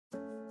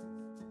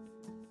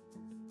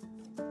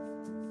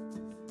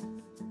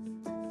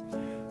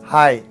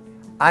Hi,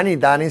 I'm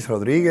Ydanis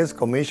Rodriguez,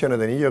 Commissioner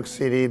of the New York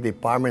City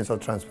Department of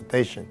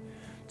Transportation.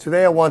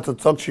 Today I want to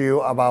talk to you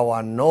about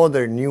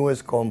another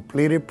newest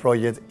completed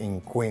project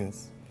in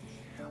Queens.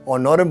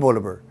 On Northern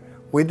Boulevard,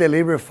 we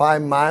delivered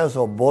 5 miles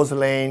of bus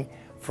lane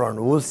from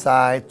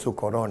Woodside to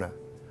Corona.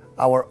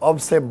 Our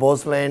offset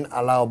bus lane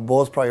allows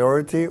bus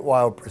priority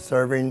while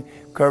preserving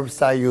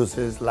curbside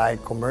uses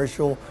like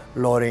commercial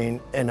loading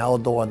and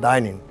outdoor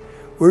dining.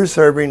 We're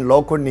serving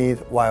local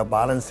needs while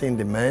balancing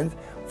demand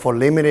for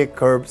limited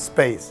curb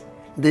space.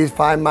 These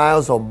 5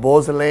 miles of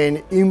bus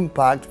lane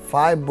impact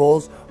 5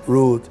 bus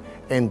routes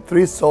and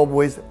 3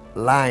 subway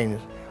lines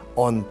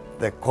on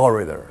the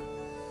corridor.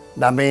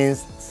 That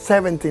means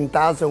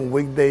 17,000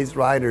 weekdays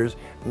riders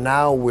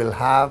now will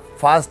have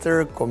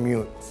faster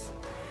commutes.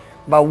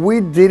 But we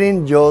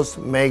didn't just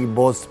make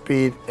bus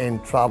speed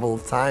and travel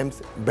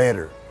times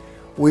better.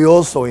 We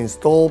also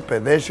installed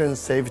pedestrian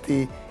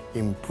safety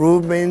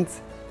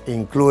improvements,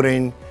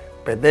 including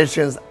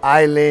pedestrians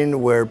island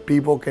where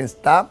people can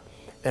stop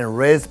and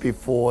rest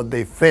before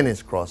they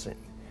finish crossing.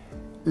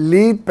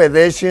 Lead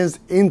pedestrians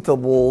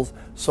intervals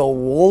so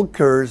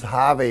walkers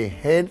have a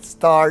head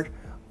start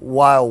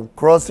while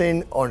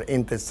crossing on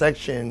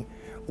intersection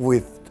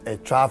with a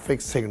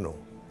traffic signal.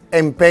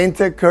 And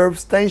painted curb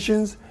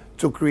stations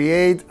to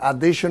create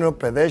additional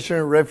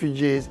pedestrian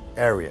refuge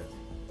areas.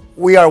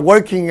 We are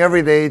working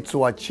every day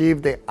to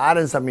achieve the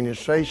Ydanis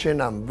administration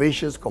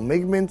ambitious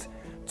commitment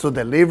to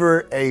deliver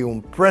an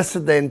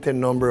unprecedented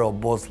number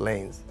of bus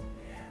lanes.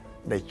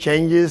 The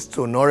changes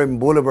to Northern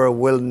Boulevard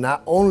will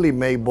not only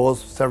make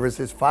bus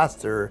services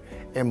faster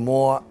and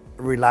more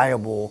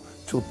reliable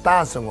to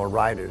thousands of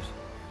riders,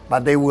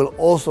 but they will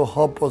also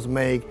help us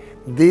make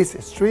this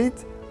street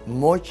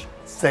much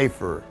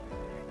safer,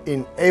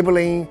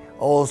 enabling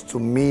us to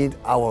meet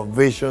our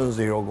Vision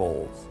Zero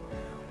goals.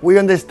 We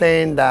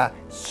understand that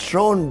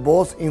strong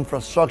bus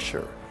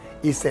infrastructure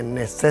is a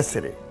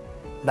necessity.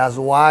 That's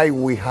why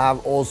we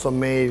have also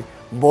made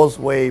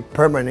busway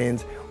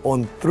permanent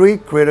on 3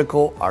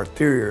 critical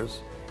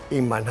arteries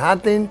in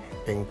Manhattan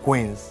and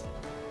Queens.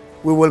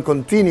 We will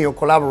continue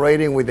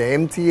collaborating with the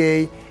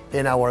MTA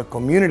and our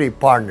community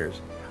partners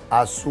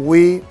as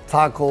we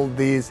tackle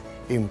these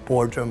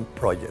important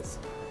projects.